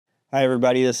Hi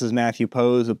everybody, this is Matthew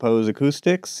Poes of Poes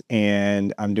Acoustics,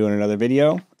 and I'm doing another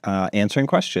video answering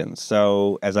questions.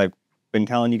 So as I've been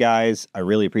telling you guys, I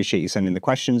really appreciate you sending the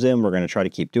questions in. We're going to try to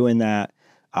keep doing that.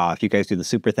 If you guys do the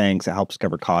super thanks, it helps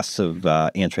cover costs of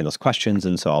answering those questions,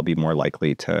 and so I'll be more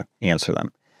likely to answer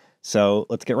them. So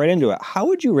let's get right into it. How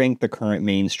would you rank the current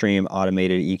mainstream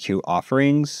automated EQ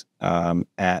offerings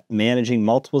at managing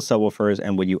multiple subwoofers,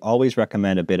 and would you always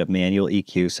recommend a bit of manual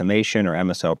EQ summation or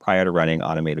MSO prior to running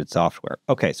automated software?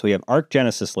 Okay, so we have Arc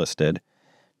Genesis listed,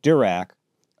 Dirac,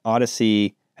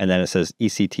 Audessey, and then it says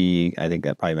ECT, I think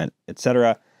that probably meant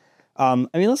etc. I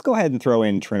mean, let's go ahead and throw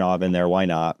in Trinnov in there, why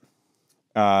not?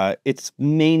 It's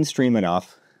mainstream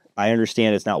enough. I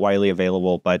understand it's not widely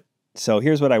available, but so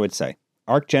here's what I would say.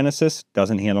 Arc Genesis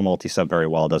doesn't handle multi-sub very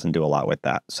well, doesn't do a lot with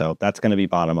that. So that's going to be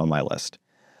bottom on my list.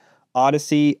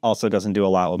 Audessey also doesn't do a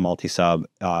lot with multi-sub.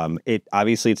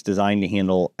 Obviously it's designed to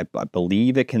handle, I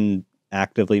believe it can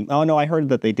actively, oh no, I heard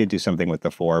that they did do something with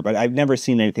the 4, but I've never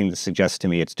seen anything that suggests to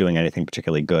me it's doing anything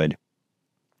particularly good.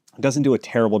 It doesn't do a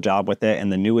terrible job with it,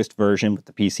 and the newest version with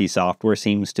the PC software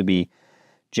seems to be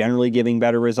generally giving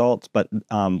better results, but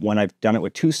when I've done it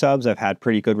with 2 subs, I've had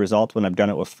pretty good results. When I've done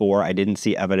it with 4, I didn't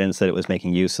see evidence that it was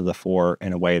making use of the 4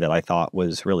 in a way that I thought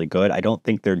was really good. I don't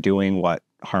think they're doing what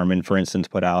Harman, for instance,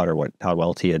 put out or what Todd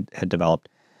Welty had developed.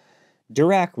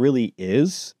 Dirac really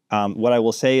is. What I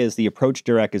will say is the approach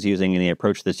Dirac is using and the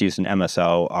approach that's used in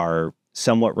MSO are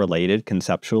somewhat related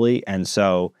conceptually, and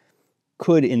so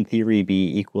could, in theory,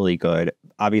 be equally good.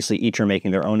 Obviously, each are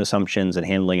making their own assumptions and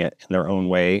handling it in their own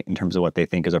way in terms of what they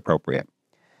think is appropriate.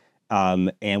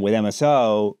 And with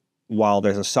MSO, while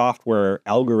there's a software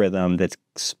algorithm that's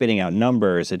spitting out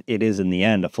numbers, it is, in the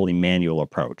end, a fully manual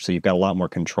approach. So you've got a lot more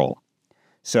control.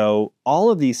 So all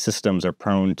of these systems are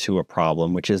prone to a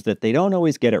problem, which is that they don't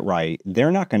always get it right.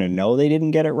 They're not going to know they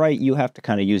didn't get it right. You have to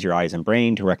kind of use your eyes and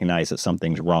brain to recognize that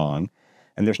something's wrong.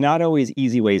 And there's not always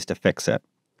easy ways to fix it.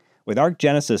 With Arc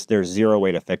Genesis, there's 0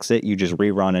 way to fix it. You just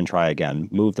rerun and try again.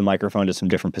 Move the microphone to some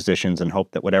different positions and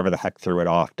hope that whatever the heck threw it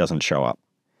off doesn't show up.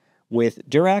 With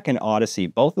Dirac and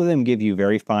Audessey, both of them give you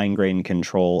very fine-grained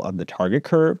control of the target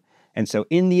curve. And so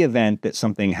in the event that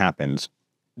something happens,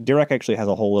 Dirac actually has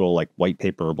a whole little like white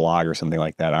paper or blog or something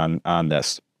like that on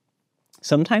this.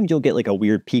 Sometimes you'll get like a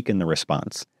weird peak in the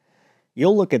response.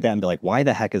 You'll look at that and be like, why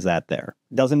the heck is that there?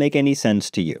 Doesn't make any sense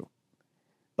to you.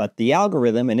 But the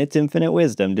algorithm, in its infinite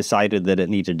wisdom, decided that it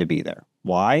needed to be there.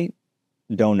 Why?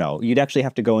 Don't know. You'd actually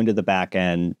have to go into the back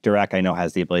end. Dirac, I know,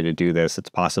 has the ability to do this. It's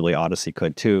possibly Audessey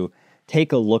could too.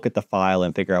 Take a look at the file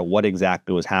and figure out what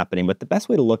exactly was happening. But the best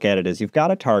way to look at it is you've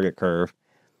got a target curve,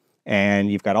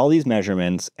 and you've got all these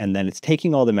measurements, and then it's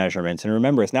taking all the measurements. And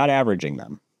remember, it's not averaging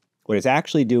them. What it's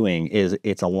actually doing is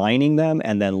it's aligning them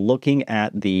and then looking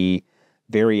at the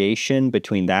variation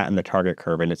between that and the target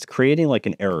curve, and it's creating like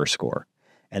an error score.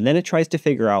 And then it tries to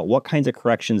figure out what kinds of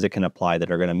corrections it can apply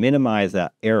that are going to minimize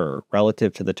that error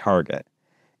relative to the target.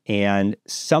 And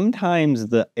sometimes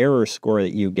the error score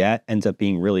that you get ends up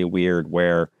being really weird,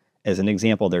 where, as an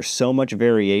example, there's so much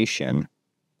variation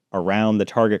around the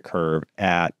target curve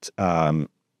at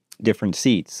different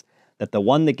seats that the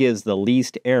one that gives the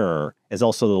least error is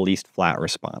also the least flat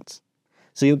response.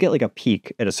 So you'll get like a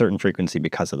peak at a certain frequency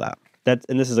because of that.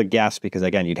 And this is a guess because,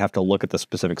 again, you'd have to look at the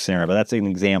specific scenario, but that's an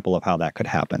example of how that could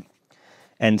happen.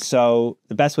 And so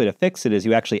the best way to fix it is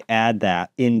you actually add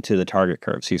that into the target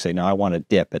curve. So you say, no, I want to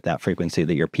dip at that frequency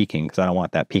that you're peaking because I don't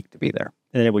want that peak to be there.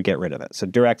 And then it would get rid of it. So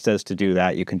Dirac says to do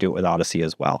that. You can do it with Audessey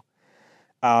as well.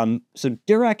 So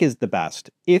Dirac is the best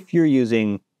if you're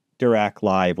using Dirac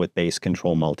Live with bass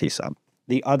control multi-sub.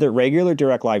 The other regular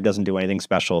Dirac Live doesn't do anything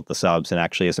special with the subs and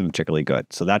actually isn't particularly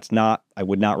good. So that's not, I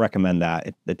would not recommend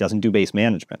that. It doesn't do bass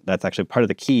management. That's actually part of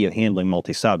the key of handling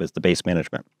multi-sub is the bass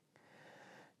management.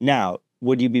 Now,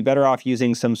 would you be better off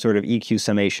using some sort of EQ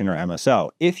summation or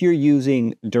MSO? If you're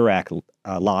using Dirac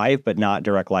Live, but not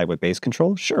Dirac Live with bass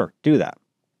control, sure, do that.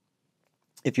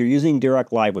 If you're using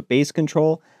Dirac Live with bass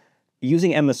control,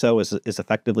 using MSO is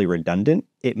effectively redundant.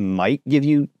 It might give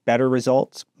you better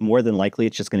results. More than likely,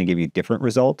 it's just going to give you different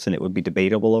results, and it would be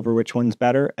debatable over which one's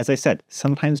better. As I said,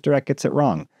 sometimes Dirac gets it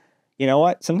wrong. You know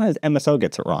what? Sometimes MSO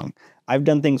gets it wrong. I've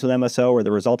done things with MSO where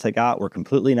the results I got were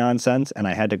completely nonsense, and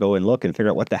I had to go and look and figure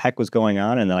out what the heck was going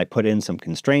on, and then I put in some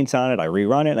constraints on it, I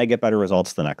rerun it, and I get better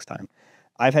results the next time.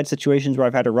 I've had situations where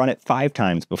I've had to run it 5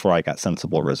 times before I got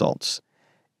sensible results.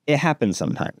 It happens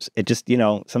sometimes. It just,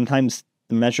 sometimes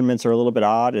the measurements are a little bit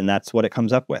odd, and that's what it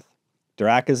comes up with.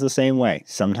 Dirac is the same way.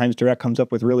 Sometimes Dirac comes up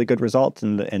with really good results,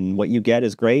 and what you get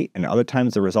is great, and other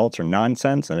times the results are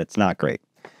nonsense, and it's not great.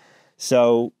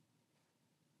 So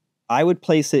I would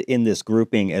place it in this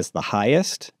grouping as the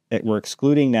highest, we're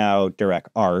excluding now Dirac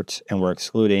Art, and we're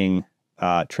excluding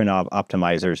Trinnov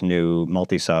Optimizer's new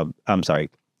multi-sub, I'm sorry,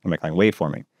 what am I calling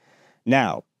waveforming.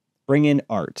 Now, bring in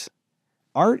Art.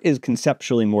 Art is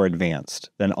conceptually more advanced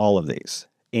than all of these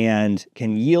and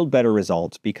can yield better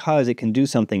results because it can do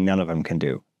something none of them can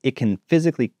do. It can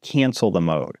physically cancel the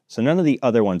mode. So none of the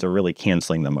other ones are really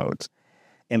canceling the modes.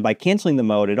 And by canceling the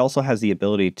mode, it also has the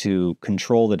ability to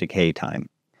control the decay time.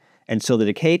 And so the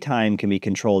decay time can be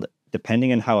controlled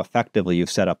depending on how effectively you've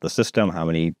set up the system, how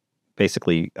many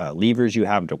basically levers you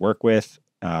have to work with.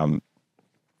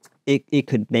 It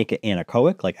could make it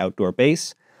anechoic, like outdoor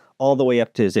bass, all the way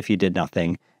up to as if you did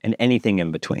nothing and anything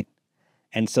in between.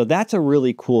 And so that's a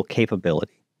really cool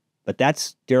capability. But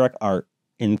that's Dirac Art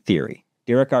in theory.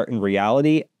 Dirac Art in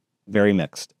reality, very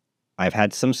mixed. I've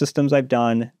had some systems I've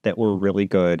done that were really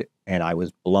good, and I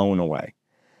was blown away.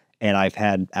 And I've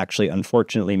had actually,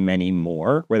 unfortunately, many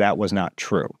more where that was not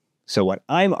true. So what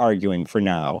I'm arguing for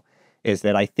now is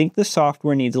that I think the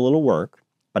software needs a little work,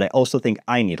 but I also think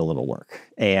I need a little work.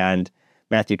 And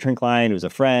Matthew Trinkline, who's a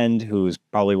friend, who's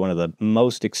probably one of the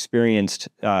most experienced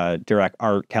Dirac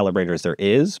Art calibrators there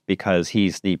is, because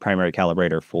he's the primary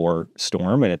calibrator for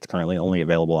Storm, and it's currently only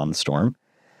available on the Storm.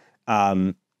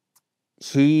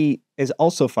 He is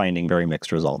also finding very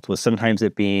mixed results, with sometimes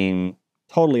it being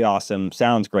totally awesome,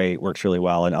 sounds great, works really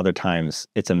well, and other times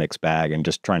it's a mixed bag and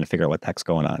just trying to figure out what the heck's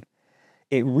going on.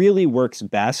 It really works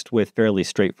best with fairly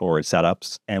straightforward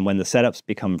setups, and when the setups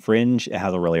become fringe, it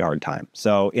has a really hard time.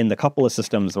 So in the couple of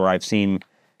systems where I've seen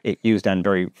it used on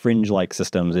very fringe-like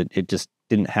systems, it just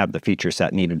didn't have the feature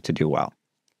set needed to do well.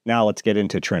 Now let's get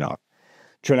into Trinnov.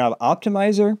 Trinnov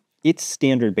Optimizer, its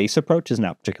standard bass approach is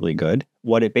not particularly good.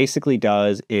 What it basically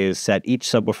does is set each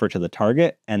subwoofer to the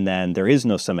target, and then there is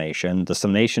no summation. The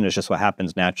summation is just what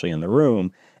happens naturally in the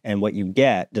room, and what you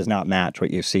get does not match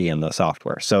what you see in the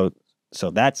software. So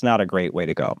that's not a great way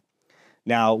to go.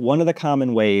 Now, one of the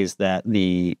common ways that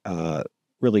the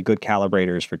really good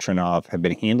calibrators for Trinnov have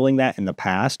been handling that in the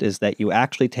past is that you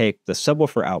actually take the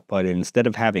subwoofer output, and instead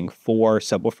of having 4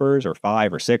 subwoofers or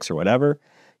 5 or 6 or whatever,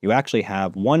 you actually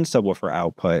have 1 subwoofer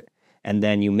output, and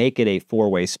then you make it a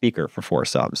 4-way speaker for 4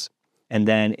 subs. And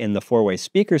then in the 4-way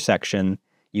speaker section,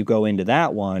 you go into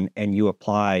that one and you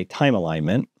apply time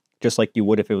alignment, just like you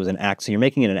would if it was an act. So you're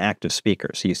making it an active speaker.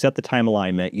 So you set the time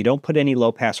alignment. You don't put any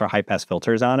low pass or high pass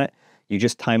filters on it. You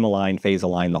just time align, phase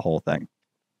align the whole thing.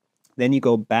 Then you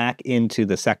go back into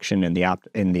the section in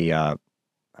the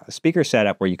speaker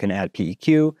setup where you can add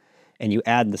PEQ, and you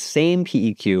add the same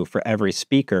PEQ for every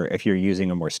speaker if you're using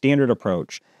a more standard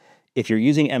approach. If you're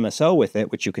using MSO with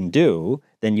it, which you can do,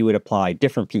 then you would apply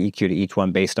different PEQ to each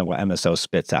one based on what MSO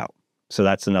spits out. So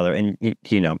that's another, and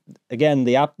again,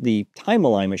 the time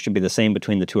alignment should be the same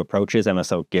between the two approaches.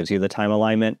 MSO gives you the time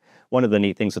alignment. One of the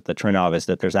neat things with the Trinnov is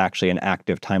that there's actually an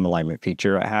active time alignment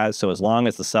feature it has. So as long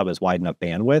as the sub is wide enough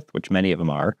bandwidth, which many of them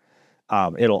are,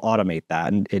 it'll automate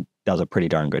that, and it does a pretty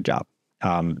darn good job.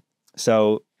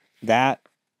 So that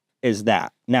is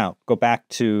that. Now, go back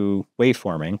to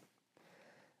waveforming.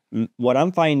 What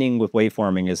I'm finding with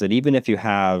waveforming is that even if you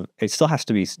have, it still has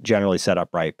to be generally set up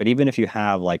right, but even if you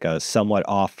have like a somewhat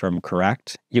off from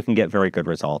correct, you can get very good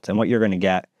results. And what you're going to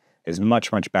get is much,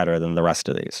 much better than the rest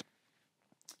of these.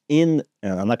 I'm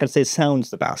not going to say sounds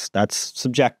the best. That's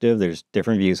subjective. There's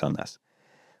different views on this.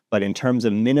 But in terms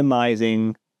of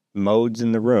minimizing modes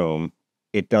in the room,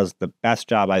 it does the best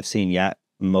job I've seen yet,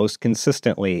 most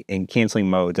consistently in canceling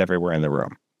modes everywhere in the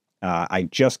room. I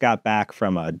just got back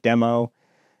from a demo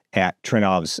at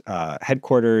Trinnov's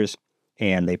headquarters,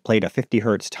 and they played a 50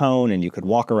 hertz tone, and you could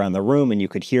walk around the room and you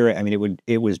could hear it. I mean,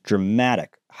 it was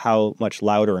dramatic how much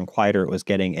louder and quieter it was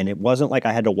getting, and it wasn't like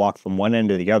I had to walk from one end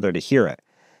to the other to hear it.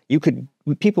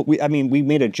 We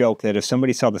made a joke that if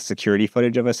somebody saw the security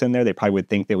footage of us in there, they probably would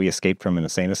think that we escaped from an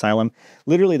insane asylum.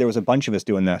 Literally, there was a bunch of us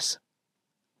doing this,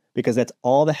 because that's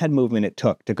all the head movement it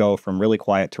took to go from really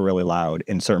quiet to really loud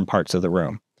in certain parts of the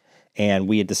room. And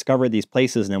we had discovered these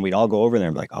places, and then we'd all go over there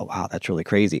and be like, oh, wow, that's really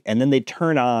crazy. And then they'd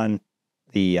turn on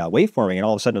the waveforming, and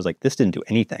all of a sudden it was like, this didn't do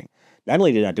anything. Not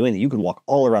only did it not do anything, you could walk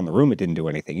all around the room, it didn't do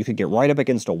anything. You could get right up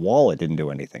against a wall, it didn't do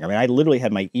anything. I mean, I literally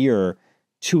had my ear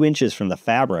 2 inches from the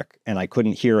fabric, and I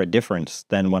couldn't hear a difference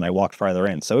than when I walked farther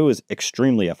in. So it was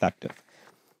extremely effective.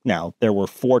 Now, there were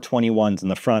 421s in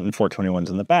the front and 421s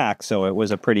in the back, so it was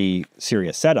a pretty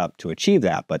serious setup to achieve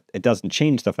that, but it doesn't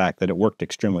change the fact that it worked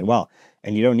extremely well.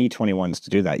 And you don't need 21s to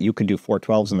do that. You could do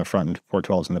 412s in the front and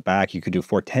 412s in the back. You could do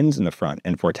 410s in the front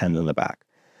and 410s in the back.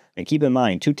 And keep in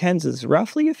mind, 2 10s is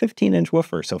roughly a 15-inch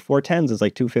woofer, so 4 10s is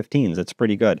like 2 15s. It's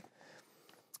pretty good.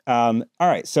 All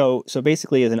right, so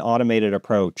basically as an automated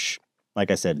approach,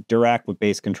 like I said, Dirac with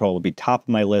bass control would be top of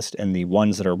my list and the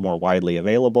ones that are more widely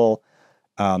available.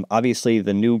 Obviously,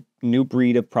 the new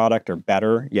breed of product are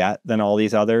better yet than all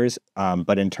these others.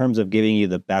 But in terms of giving you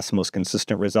the best, most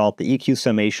consistent result, the EQ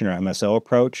summation or MSO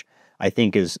approach, I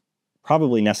think is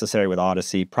probably necessary with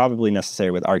Audessey, probably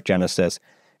necessary with Art Genesis.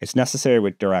 It's necessary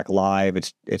with Dirac Live.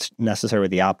 It's necessary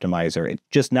with the optimizer. It's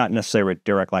just not necessary with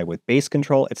Dirac Live with bass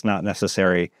control. It's not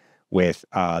necessary with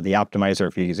the optimizer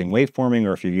if you're using waveforming,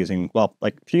 or if you're using, well,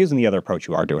 like if you're using the other approach,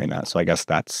 you are doing that. So I guess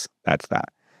that's that.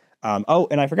 Oh,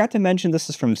 and I forgot to mention, this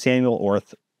is from Samuel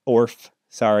Orf,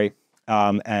 sorry.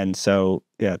 And so,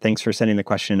 yeah, thanks for sending the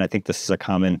question. I think this is a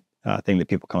common thing that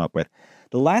people come up with.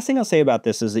 The last thing I'll say about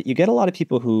this is that you get a lot of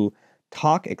people who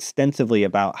talk extensively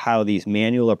about how these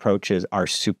manual approaches are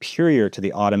superior to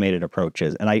the automated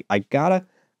approaches. And I gotta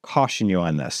caution you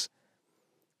on this.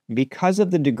 Because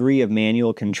of the degree of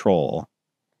manual control,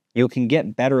 you can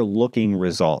get better looking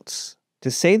results. To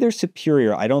say they're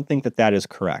superior, I don't think that that is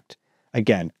correct.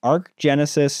 Again, Arc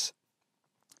Genesis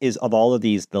is, of all of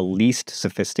these, the least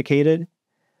sophisticated,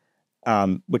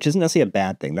 which isn't necessarily a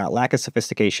bad thing. That lack of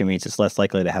sophistication means it's less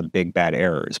likely to have big, bad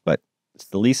errors, but it's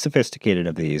the least sophisticated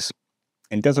of these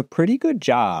and does a pretty good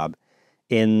job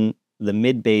in the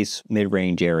mid-bass,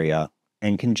 mid-range area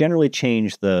and can generally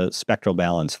change the spectral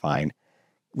balance fine.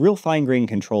 Real fine-grained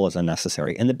control is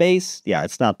unnecessary. In the bass, yeah,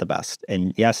 it's not the best.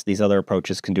 And yes, these other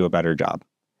approaches can do a better job.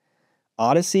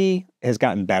 Audessey has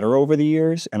gotten better over the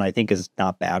years, and I think is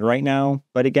not bad right now.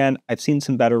 But again, I've seen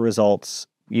some better results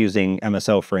using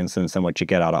MSO, for instance, than what you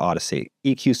get out of Audessey.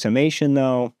 EQ summation,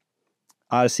 though,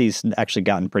 Audessey's actually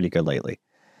gotten pretty good lately.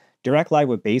 Dirac Live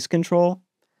with bass control,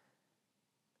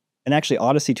 and actually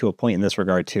Audessey to a point in this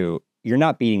regard too, you're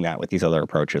not beating that with these other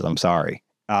approaches, I'm sorry.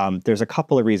 There's a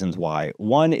couple of reasons why.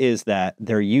 One is that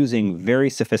they're using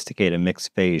very sophisticated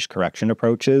mixed phase correction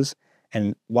approaches.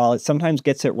 And while it sometimes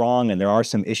gets it wrong and there are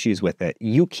some issues with it,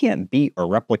 you can't beat or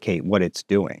replicate what it's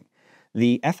doing.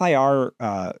 The FIR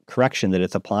correction that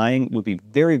it's applying would be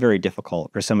very, very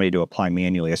difficult for somebody to apply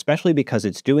manually, especially because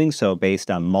it's doing so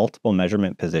based on multiple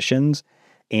measurement positions.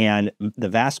 And the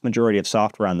vast majority of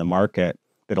software on the market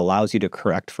that allows you to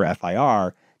correct for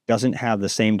FIR doesn't have the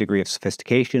same degree of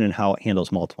sophistication in how it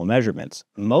handles multiple measurements.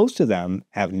 Most of them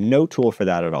have no tool for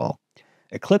that at all.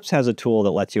 Eclipse has a tool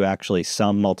that lets you actually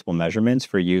sum multiple measurements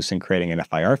for use in creating an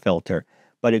FIR filter,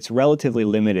 but it's relatively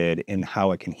limited in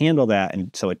how it can handle that,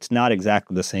 and so it's not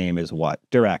exactly the same as what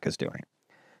Dirac is doing.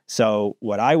 So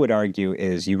what I would argue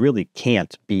is you really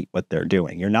can't beat what they're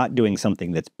doing. You're not doing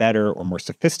something that's better or more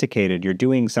sophisticated. You're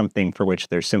doing something for which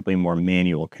there's simply more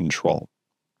manual control.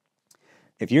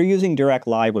 If you're using Dirac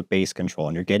Live with bass control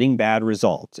and you're getting bad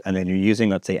results, and then you're using,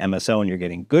 let's say, MSO and you're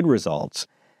getting good results,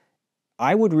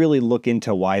 I would really look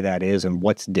into why that is and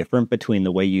what's different between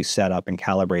the way you set up and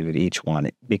calibrated each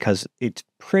one, because it's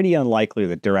pretty unlikely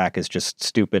that Dirac is just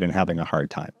stupid and having a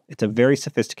hard time. It's a very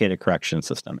sophisticated correction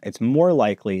system. It's more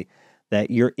likely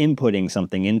that you're inputting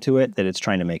something into it that it's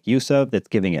trying to make use of, that's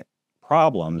giving it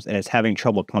problems, and it's having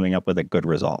trouble coming up with a good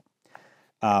result.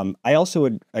 I also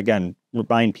would, again,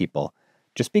 remind people,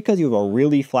 just because you have a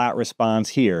really flat response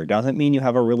here doesn't mean you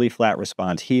have a really flat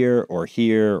response here or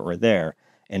there.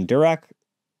 And Dirac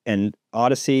and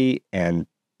Audessey, and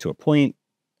to a point,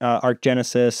 Arc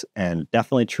Genesis, and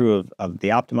definitely true of the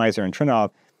optimizer and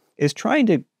Trinnov, is trying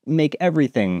to make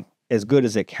everything as good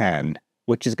as it can,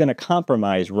 which is going to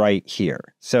compromise right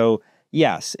here. So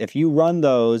yes, if you run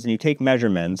those and you take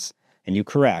measurements and you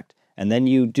correct, and then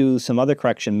you do some other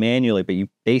correction manually, but you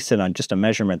base it on just a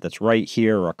measurement that's right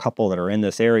here or a couple that are in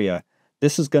this area,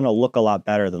 this is going to look a lot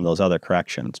better than those other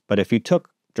corrections. But if you took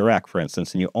Dirac, for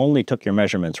instance, and you only took your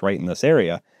measurements right in this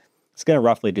area, it's going to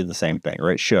roughly do the same thing,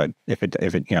 or it should, if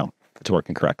it's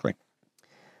working correctly.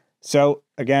 So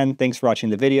again, thanks for watching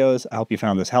the videos. I hope you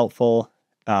found this helpful.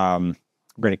 We're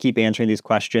going to keep answering these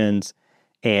questions,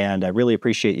 and I really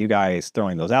appreciate you guys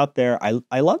throwing those out there.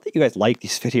 I love that you guys like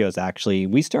these videos, actually.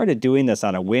 We started doing this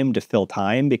on a whim to fill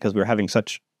time because we were having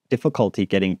such difficulty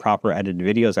getting proper edited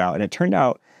videos out, and it turned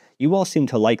out you all seem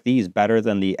to like these better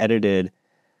than the edited,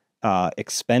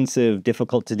 expensive,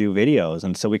 difficult to do videos.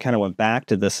 And so we kind of went back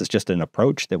to this as just an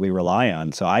approach that we rely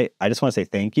on. So I just want to say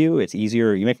thank you. It's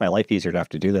easier. You make my life easier to have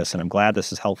to do this. And I'm glad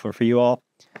this is helpful for you all.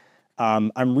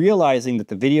 I'm realizing that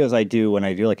the videos I do when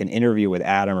I do like an interview with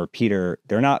Adam or Peter,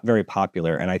 they're not very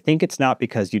popular. And I think it's not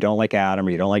because you don't like Adam or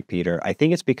you don't like Peter. I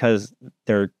think it's because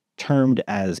they're termed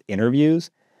as interviews.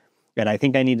 And I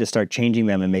think I need to start changing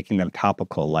them and making them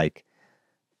topical. Like,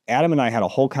 Adam and I had a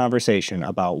whole conversation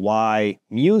about why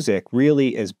music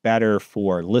really is better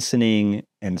for listening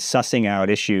and sussing out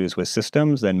issues with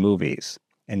systems than movies.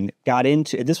 and got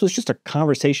into, this was just a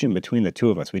conversation between the two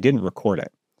of us. We didn't record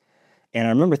it. And I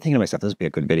remember thinking to myself, this would be a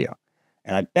good video.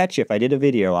 And I bet you if I did a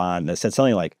video on that said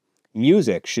something like,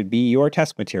 music should be your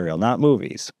test material, not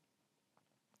movies.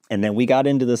 And then we got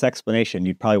into this explanation,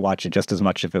 you'd probably watch it just as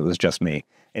much if it was just me.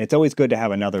 And it's always good to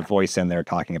have another voice in there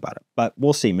talking about it. But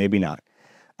we'll see, maybe not.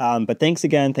 But thanks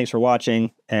again. Thanks for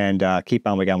watching. And keep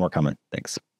on. We got more coming. Thanks.